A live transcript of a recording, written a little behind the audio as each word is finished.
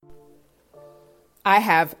I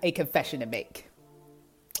have a confession to make.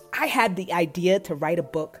 I had the idea to write a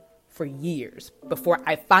book for years before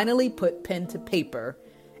I finally put pen to paper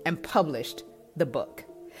and published the book.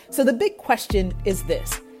 So the big question is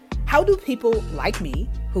this: how do people like me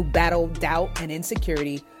who battle doubt and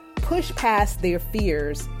insecurity push past their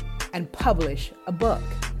fears and publish a book?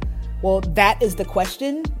 Well, that is the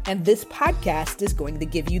question, and this podcast is going to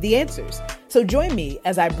give you the answers. So join me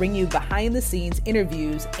as I bring you behind the scenes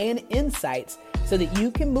interviews and insights so that you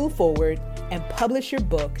can move forward and publish your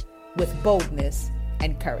book with boldness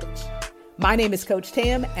and courage. My name is Coach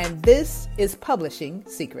Tam, and this is Publishing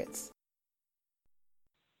Secrets.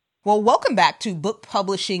 Well, welcome back to Book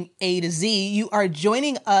Publishing A to Z. You are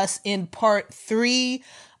joining us in part 3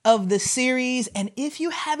 of the series, and if you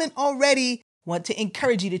haven't already, want to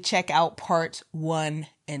encourage you to check out parts 1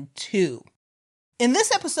 and 2. In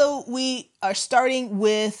this episode, we are starting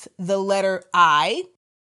with the letter I,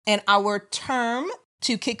 and our term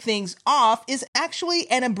to kick things off is actually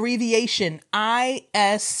an abbreviation,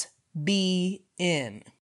 ISBN.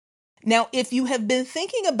 Now, if you have been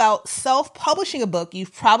thinking about self-publishing a book,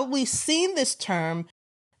 you've probably seen this term,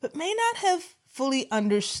 but may not have fully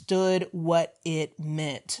understood what it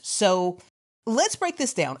meant. So let's break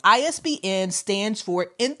this down. ISBN stands for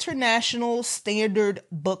International Standard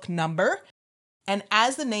Book Number. And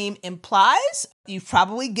as the name implies, you've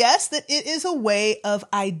probably guessed that it is a way of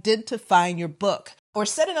identifying your book. Or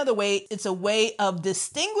said another way, it's a way of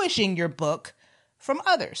distinguishing your book from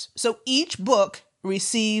others. So each book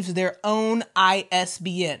receives their own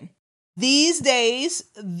ISBN. These days,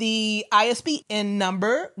 the ISBN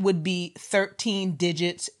number would be 13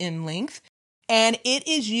 digits in length, and it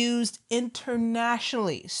is used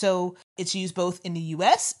internationally. So it's used both in the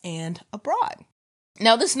US and abroad.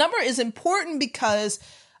 Now, this number is important because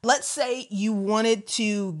let's say you wanted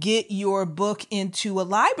to get your book into a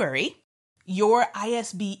library. Your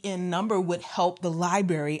ISBN number would help the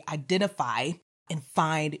library identify and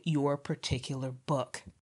find your particular book.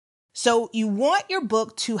 So you want your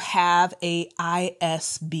book to have a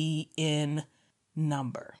ISBN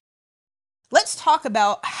number. Let's talk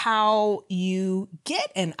about how you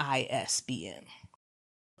get an ISBN.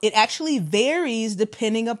 It actually varies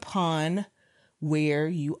depending upon where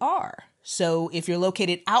you are. So if you're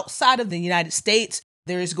located outside of the United States,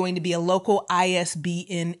 there is going to be a local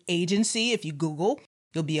ISBN agency. If you Google,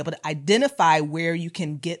 you'll be able to identify where you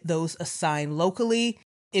can get those assigned locally.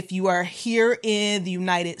 If you are here in the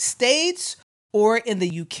United States or in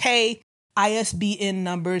the UK, ISBN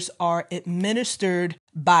numbers are administered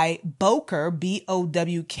by Bowker,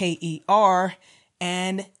 Bowker,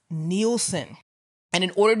 and Nielsen. And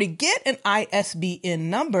in order to get an ISBN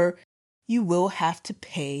number, you will have to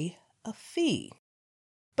pay a fee.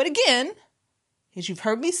 But again, as you've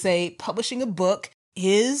heard me say, publishing a book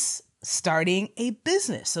is starting a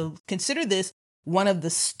business. So consider this one of the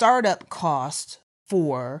startup costs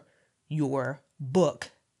for your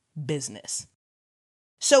book business.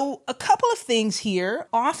 So a couple of things here.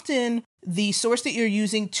 Often the source that you're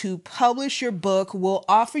using to publish your book will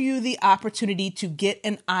offer you the opportunity to get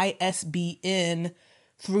an ISBN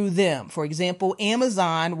through them. For example,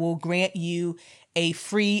 Amazon will grant you a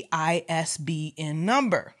free ISBN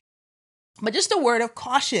number. But just a word of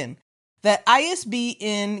caution that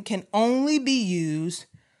ISBN can only be used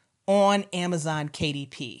on Amazon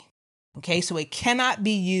KDP. Okay, so it cannot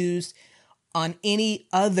be used on any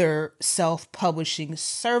other self-publishing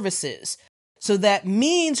services. So that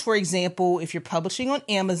means, for example, if you're publishing on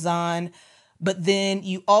Amazon, but then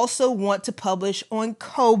you also want to publish on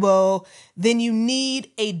Kobo, then you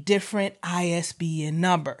need a different ISBN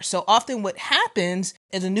number. So often what happens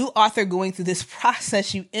as a new author going through this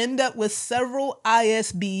process, you end up with several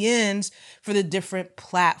ISBNs for the different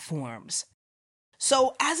platforms.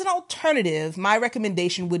 So as an alternative, my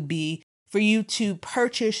recommendation would be for you to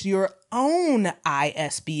purchase your own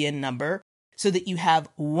ISBN number so that you have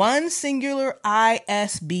one singular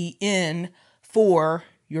ISBN for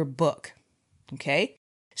your book. Okay,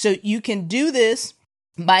 so you can do this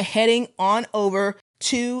by heading on over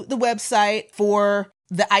to the website for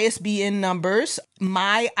the ISBN numbers,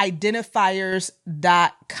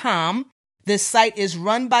 myidentifiers.com. This site is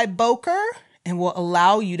run by Bowker and will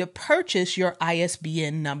allow you to purchase your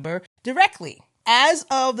ISBN number directly. As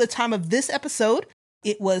of the time of this episode,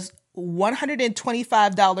 it was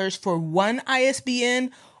 $125 for one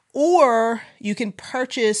ISBN, or you can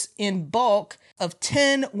purchase in bulk of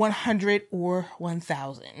 10, 100, or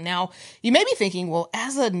 1,000. Now, you may be thinking, well,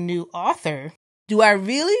 as a new author, do I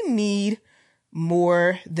really need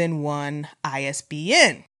more than one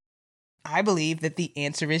ISBN? I believe that the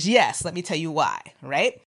answer is yes. Let me tell you why,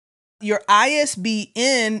 right? Your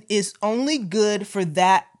ISBN is only good for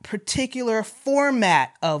that particular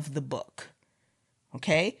format of the book.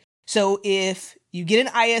 Okay? So if you get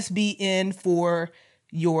an ISBN for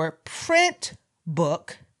your print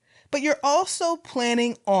book, but you're also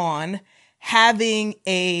planning on having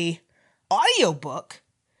a audiobook,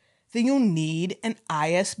 then you'll need an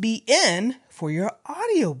ISBN for your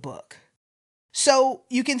audiobook. So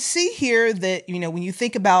you can see here that, when you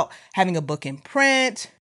think about having a book in print,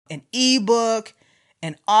 an ebook,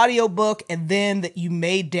 an audiobook, and then that you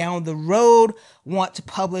may down the road want to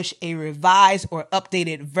publish a revised or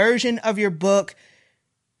updated version of your book,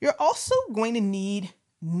 you're also going to need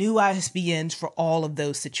new ISBNs for all of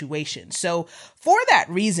those situations. So for that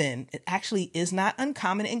reason, it actually is not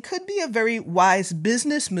uncommon and could be a very wise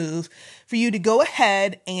business move for you to go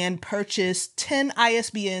ahead and purchase 10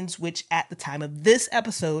 ISBNs, which at the time of this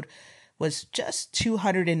episode was just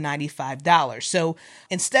 $295. So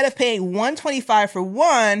instead of paying $125 for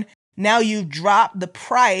one, now you've dropped the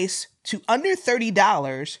price to under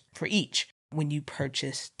 $30 for each when you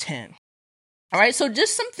purchase 10. All right, so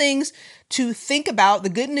just some things to think about. The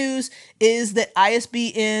good news is that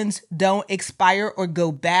ISBNs don't expire or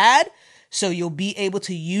go bad, so you'll be able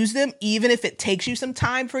to use them even if it takes you some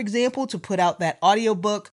time, for example, to put out that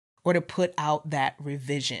audiobook or to put out that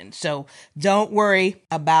revision. So don't worry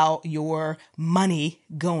about your money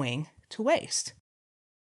going to waste.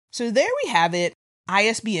 So there we have it.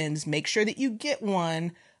 ISBNs, make sure that you get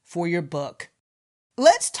one for your book.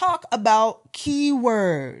 Let's talk about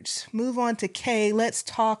keywords. Move on to K. Let's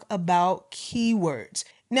talk about keywords.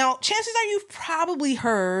 Now, chances are you've probably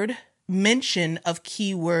heard mention of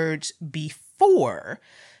keywords before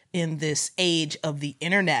in this age of the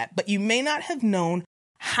internet, but you may not have known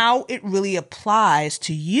how it really applies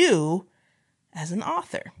to you as an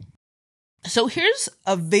author. So here's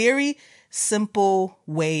a very simple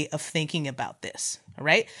way of thinking about this. All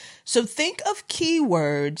right. So think of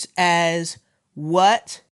keywords as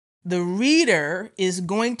what the reader is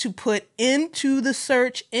going to put into the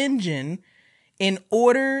search engine in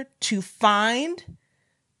order to find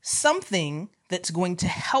something that's going to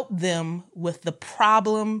help them with the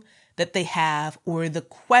problem that they have or the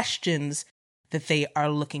questions that they are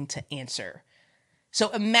looking to answer. So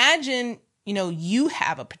imagine, you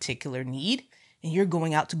have a particular need and you're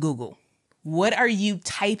going out to Google. What are you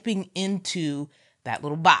typing into that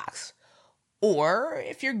little box? Or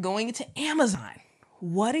if you're going to Amazon,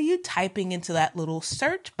 what are you typing into that little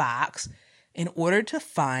search box in order to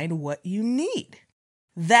find what you need?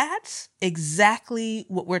 That's exactly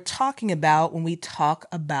what we're talking about when we talk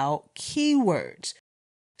about keywords.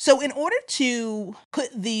 So in order to put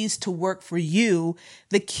these to work for you,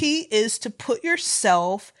 the key is to put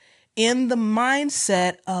yourself in the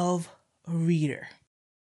mindset of a reader.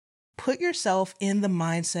 Put yourself in the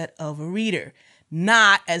mindset of a reader,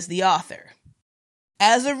 not as the author.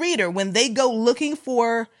 As a reader, when they go looking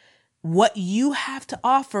for what you have to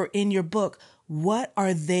offer in your book, what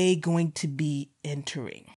are they going to be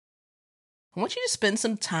entering? I want you to spend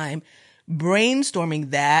some time brainstorming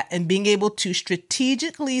that and being able to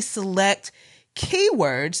strategically select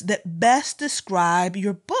keywords that best describe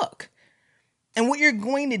your book. And what you're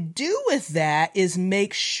going to do with that is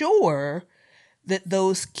make sure that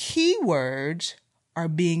those keywords are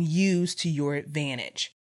being used to your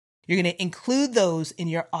advantage. You're going to include those in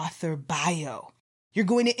your author bio. You're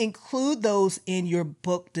going to include those in your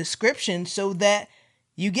book description so that,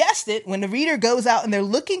 you guessed it, when the reader goes out and they're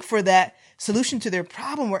looking for that solution to their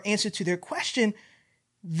problem or answer to their question,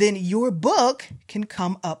 then your book can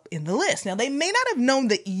come up in the list. Now, they may not have known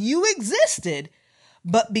that you existed,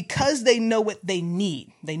 but because they know what they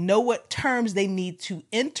need, they know what terms they need to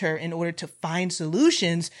enter in order to find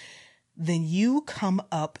solutions, then you come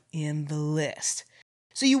up in the list.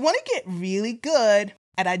 So you want to get really good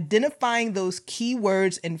at identifying those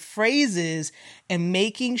keywords and phrases and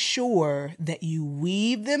making sure that you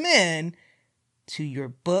weave them in to your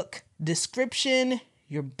book description,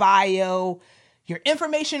 your bio, your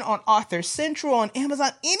information on Author Central, on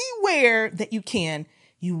Amazon, anywhere that you can.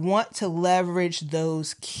 You want to leverage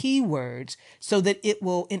those keywords so that it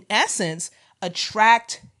will, in essence,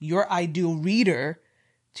 attract your ideal reader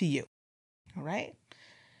to you. All right?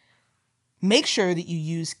 Make sure that you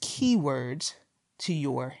use keywords to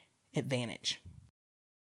your advantage.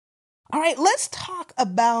 All right, let's talk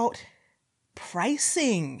about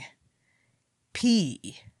pricing.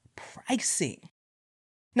 Pricing.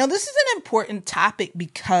 Now, this is an important topic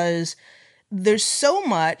because there's so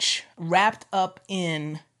much wrapped up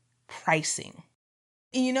in pricing.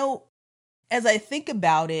 And as I think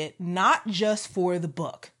about it, not just for the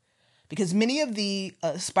book, because many of the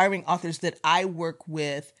aspiring authors that I work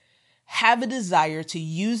with have a desire to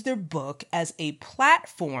use their book as a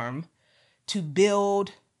platform to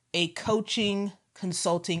build a coaching,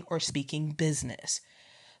 consulting, or speaking business.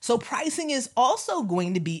 So pricing is also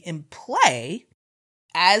going to be in play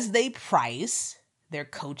as they price their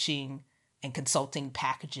coaching and consulting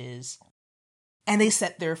packages, and they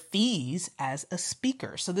set their fees as a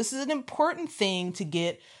speaker. So this is an important thing to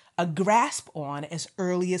get a grasp on as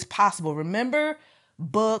early as possible. Remember,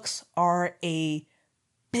 books are a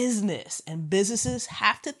business, and businesses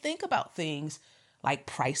have to think about things like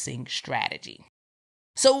pricing strategy.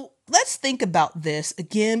 So let's think about this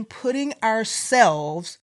again, putting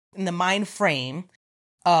ourselves in the mind frame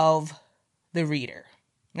of the reader.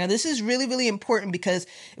 Now, this is really, really important because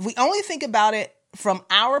if we only think about it from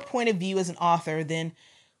our point of view as an author, then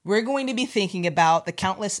we're going to be thinking about the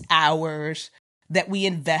countless hours that we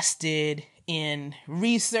invested in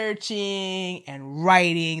researching and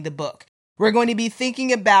writing the book. We're going to be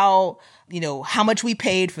thinking about, how much we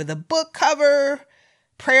paid for the book cover.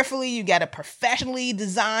 Prayerfully, you got a professionally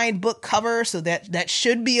designed book cover, so that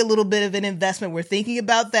should be a little bit of an investment. We're thinking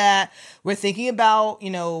about that. We're thinking about,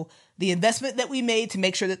 the investment that we made to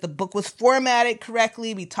make sure that the book was formatted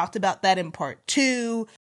correctly. We talked about that in part 2,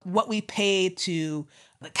 what we paid to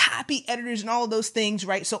the copy editors and all of those things,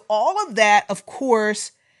 right? So all of that, of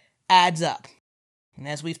course, adds up. And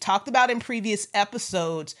as we've talked about in previous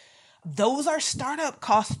episodes, those are startup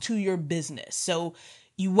costs to your business. So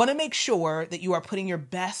you want to make sure that you are putting your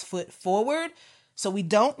best foot forward. So we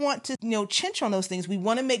don't want to, chinch on those things. We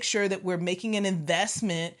want to make sure that we're making an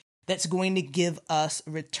investment that's going to give us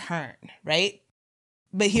return, right?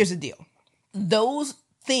 But here's the deal. Those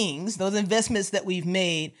things, those investments that we've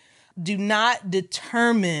made do not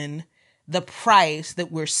determine the price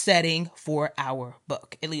that we're setting for our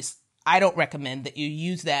book. At least I don't recommend that you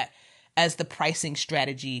use that as the pricing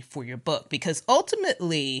strategy for your book, because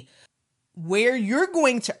ultimately where you're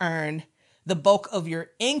going to earn the bulk of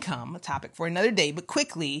your income, a topic for another day, but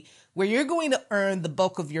quickly, where you're going to earn the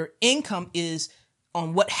bulk of your income is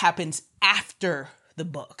on what happens after the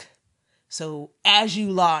book. So as you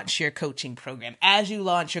launch your coaching program, as you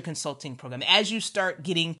launch your consulting program, as you start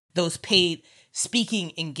getting those paid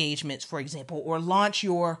speaking engagements, for example, or launch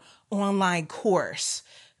your online course,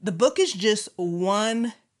 the book is just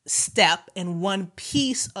one step and one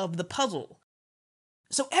piece of the puzzle.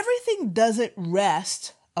 So everything doesn't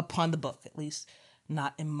rest upon the book, at least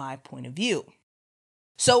not in my point of view.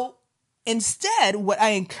 So instead, what I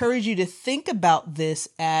encourage you to think about this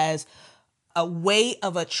as a way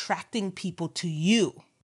of attracting people to you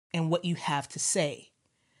and what you have to say.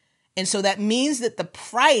 And so that means that the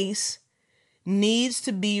price needs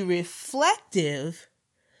to be reflective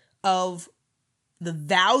of the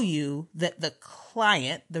value that the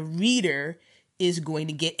client, the reader, is going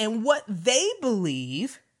to get and what they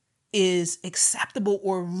believe is acceptable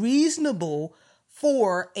or reasonable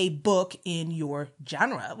for a book in your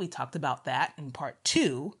genre. We talked about that in part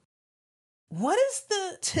 2. What is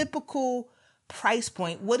the typical price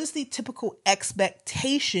point? What is the typical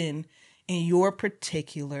expectation in your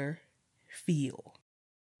particular field?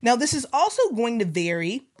 Now, this is also going to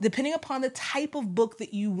vary depending upon the type of book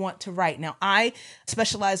that you want to write. Now, I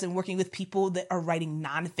specialize in working with people that are writing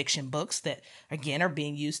nonfiction books that, again, are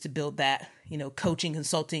being used to build that, coaching,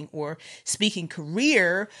 consulting, or speaking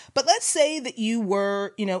career. But let's say that you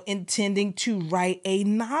were, intending to write a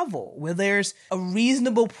novel where there's a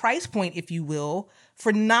reasonable price point, if you will,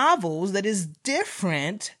 for novels that is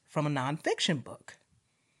different from a nonfiction book.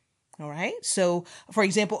 All right. So, for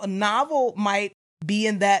example, a novel might be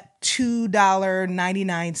in that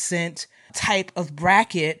 $2.99 type of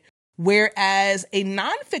bracket, whereas a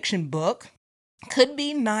nonfiction book could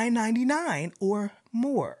be $9.99 or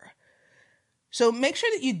more. So make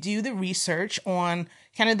sure that you do the research on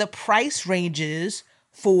kind of the price ranges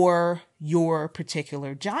for your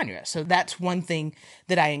particular genre. So that's one thing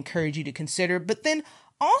that I encourage you to consider. But then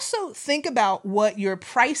also think about what your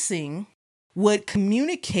pricing would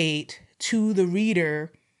communicate to the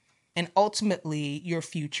reader and ultimately your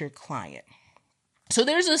future client. So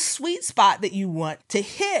there's a sweet spot that you want to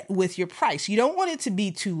hit with your price. You don't want it to be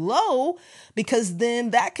too low because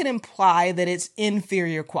then that can imply that it's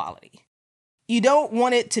inferior quality. You don't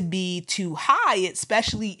want it to be too high,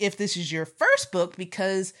 especially if this is your first book,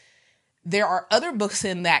 because there are other books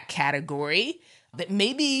in that category that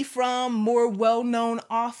may be from more well-known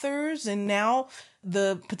authors, and now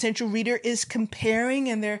the potential reader is comparing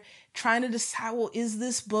and they're trying to decide, well, is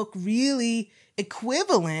this book really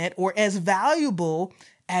equivalent or as valuable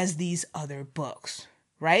as these other books,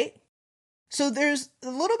 right? So there's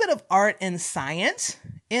a little bit of art and science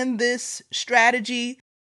in this strategy.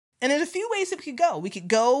 And there's a few ways that we could go. We could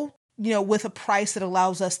go with a price that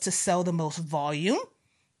allows us to sell the most volume,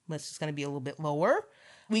 which is going to be a little bit lower.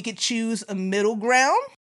 We could choose a middle ground,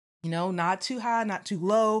 not too high, not too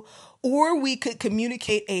low, or we could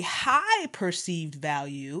communicate a high perceived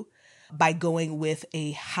value by going with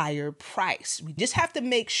a higher price. We just have to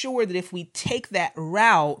make sure that if we take that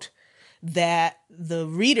route, that the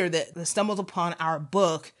reader that stumbles upon our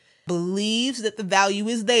book believes that the value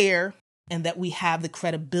is there and that we have the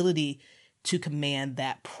credibility to command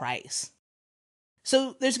that price.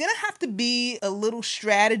 So there's going to have to be a little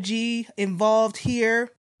strategy involved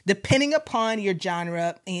here, depending upon your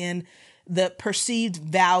genre and the perceived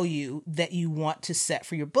value that you want to set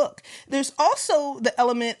for your book. There's also the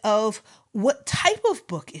element of what type of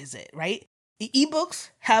book is it, right? Ebooks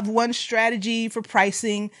have one strategy for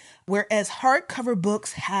pricing, whereas hardcover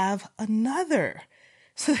books have another.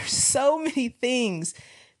 So there's so many things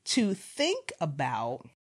to think about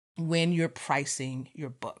when you're pricing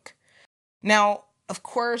your book. Now, of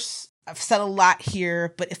course, I've said a lot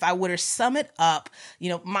here, but if I were to sum it up,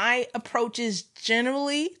 my approach is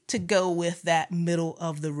generally to go with that middle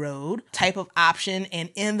of the road type of option.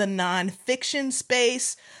 And in the nonfiction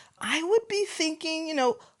space, I would be thinking,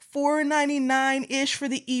 $4.99-ish for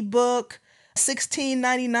the ebook,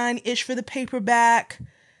 $16.99-ish for the paperback,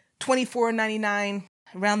 $24.99,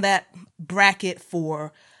 around that bracket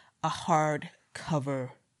for a hardcover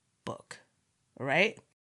book, all right?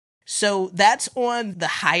 So that's on the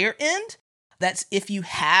higher end. That's if you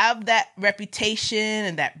have that reputation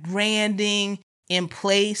and that branding in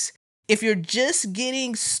place. If you're just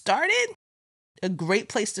getting started, a great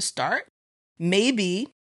place to start, maybe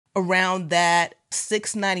around that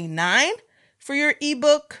 $6.99 for your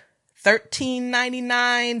ebook,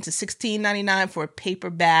 $13.99 to $16.99 for a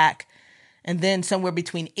paperback, and then somewhere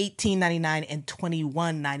between $18.99 and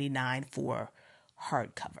 $21.99 for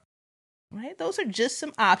hardcover. Right? Those are just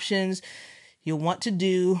some options. You'll want to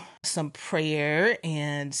do some prayer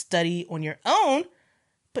and study on your own,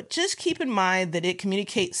 but just keep in mind that it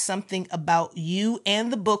communicates something about you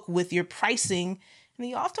and the book with your pricing. And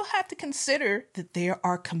you also have to consider that there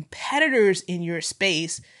are competitors in your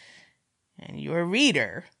space, and your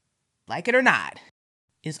reader, like it or not,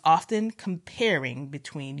 is often comparing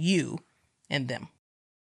between you and them.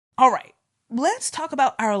 All right, let's talk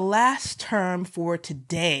about our last term for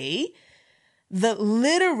today. The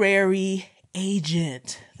literary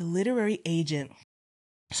agent. The literary agent.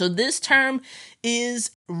 So this term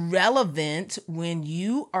is relevant when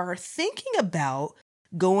you are thinking about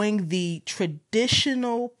going the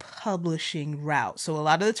traditional publishing route. So a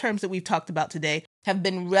lot of the terms that we've talked about today have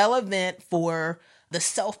been relevant for the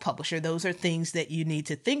self-publisher. Those are things that you need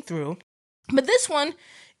to think through. But this one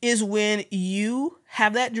is when you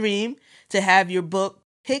have that dream to have your book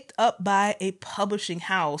picked up by a publishing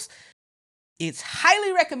house. It's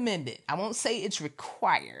highly recommended. I won't say it's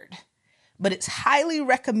required, but it's highly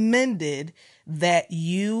recommended that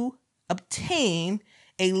you obtain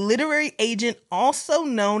a literary agent, also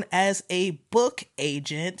known as a book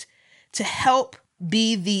agent, to help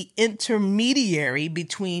be the intermediary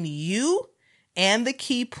between you and the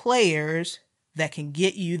key players that can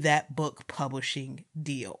get you that book publishing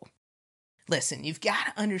deal. Listen, you've got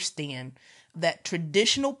to understand that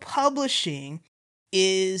traditional publishing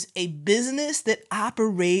is a business that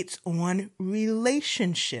operates on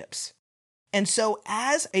relationships. And so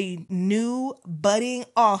as a new budding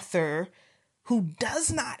author who does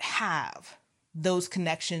not have those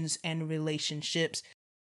connections and relationships,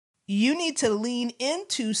 you need to lean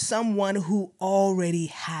into someone who already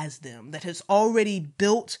has them, that has already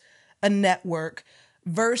built a network,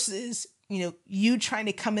 versus, you trying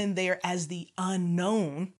to come in there as the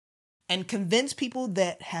unknown and convince people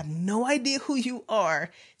that have no idea who you are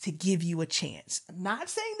to give you a chance. I'm not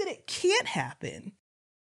saying that it can't happen,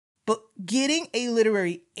 but getting a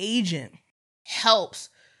literary agent helps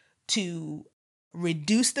to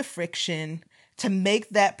reduce the friction, to make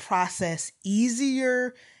that process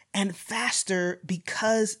easier and faster,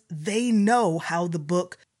 because they know how the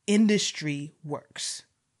book industry works.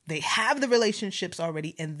 They have the relationships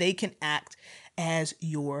already, and they can act as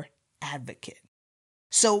your advocate.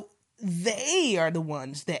 So they are the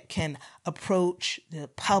ones that can approach the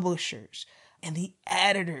publishers and the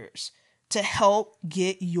editors to help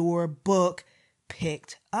get your book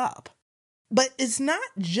picked up. But it's not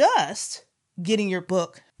just getting your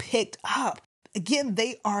book picked up. Again,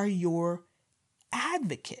 they are your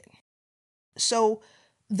advocate. So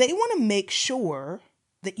they want to make sure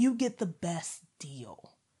that you get the best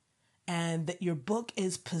deal and that your book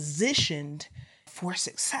is positioned for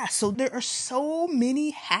success. So there are so many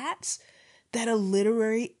hats that a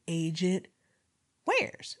literary agent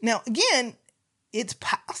wears. Now, again, it's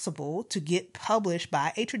possible to get published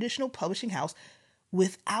by a traditional publishing house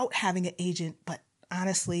without having an agent, but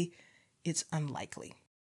honestly, it's unlikely.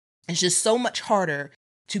 It's just so much harder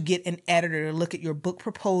to get an editor to look at your book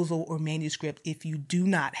proposal or manuscript if you do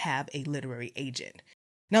not have a literary agent.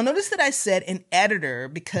 Now, notice that I said an editor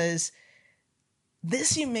because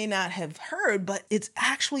this you may not have heard, but it's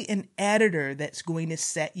actually an editor that's going to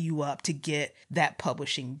set you up to get that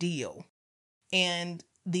publishing deal. And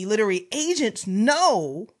the literary agents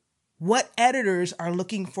know what editors are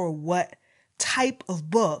looking for what type of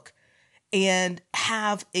book and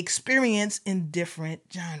have experience in different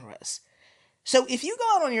genres. So if you go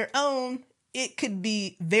out on your own, it could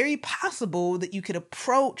be very possible that you could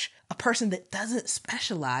approach a person that doesn't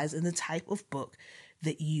specialize in the type of book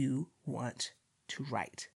that you want to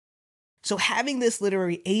write. So having this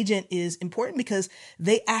literary agent is important because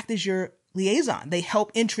they act as your liaison. They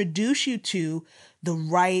help introduce you to the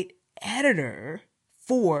right editor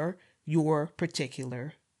for your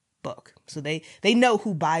particular book. So they know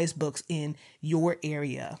who buys books in your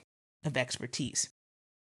area of expertise.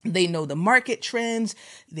 They know the market trends.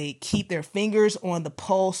 They keep their fingers on the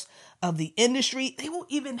pulse of the industry. They will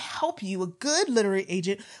even help you. A good literary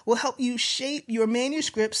agent will help you shape your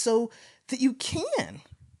manuscript so that you can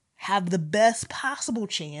have the best possible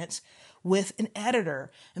chance with an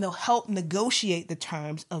editor, and they'll help negotiate the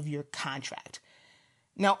terms of your contract.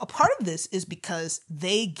 Now, a part of this is because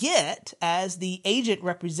they get, as the agent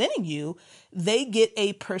representing you, they get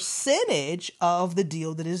a percentage of the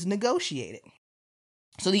deal that is negotiated.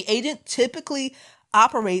 So the agent typically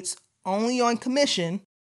operates only on commission,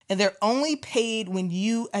 and they're only paid when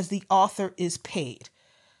you as the author is paid.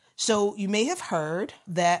 So you may have heard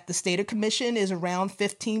that the stated commission is around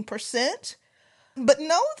 15%, but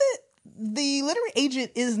know that the literary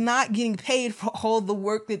agent is not getting paid for all the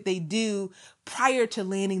work that they do prior to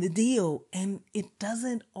landing the deal, and it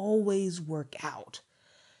doesn't always work out.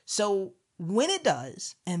 So when it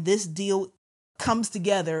does, and this deal comes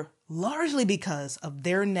together largely because of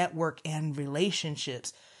their network and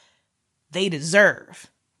relationships, they deserve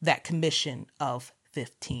that commission of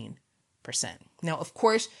 15%. Now, of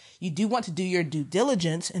course, you do want to do your due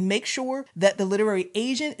diligence and make sure that the literary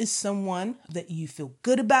agent is someone that you feel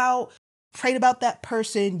good about, prayed about that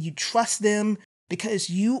person, you trust them, because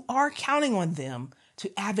you are counting on them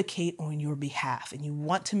to advocate on your behalf. And you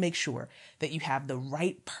want to make sure that you have the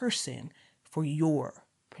right person for your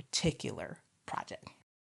particular project.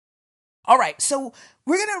 All right, so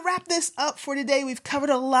we're going to wrap this up for today. We've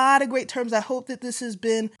covered a lot of great terms. I hope that this has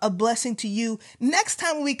been a blessing to you. Next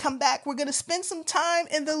time when we come back, we're going to spend some time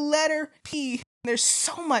in the letter P. There's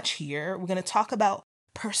so much here. We're going to talk about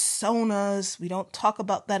personas. We don't talk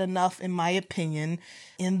about that enough, in my opinion,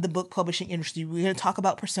 in the book publishing industry. We're going to talk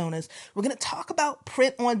about personas. We're going to talk about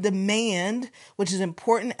print on demand, which is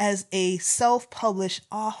important as a self-published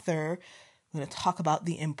author. We're going to talk about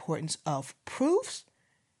the importance of proofs.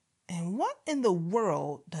 And what in the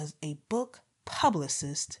world does a book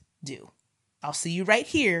publicist do? I'll see you right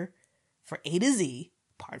here for A to Z,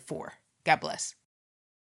 Part 4. God bless.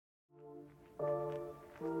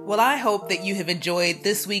 Well, I hope that you have enjoyed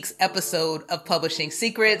this week's episode of Publishing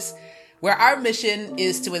Secrets, where our mission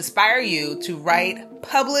is to inspire you to write,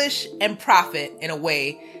 publish, and profit in a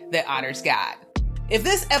way that honors God. If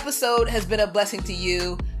this episode has been a blessing to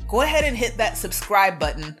you, go ahead and hit that subscribe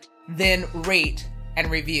button, then rate and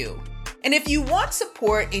review. And if you want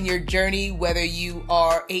support in your journey, whether you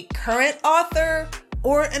are a current author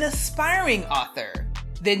or an aspiring author,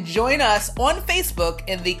 then join us on Facebook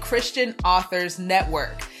in the Christian Authors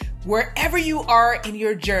Network. Wherever you are in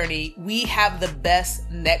your journey, we have the best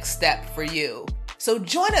next step for you. So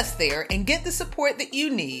join us there and get the support that you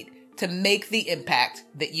need to make the impact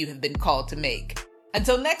that you have been called to make.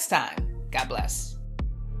 Until next time, God bless.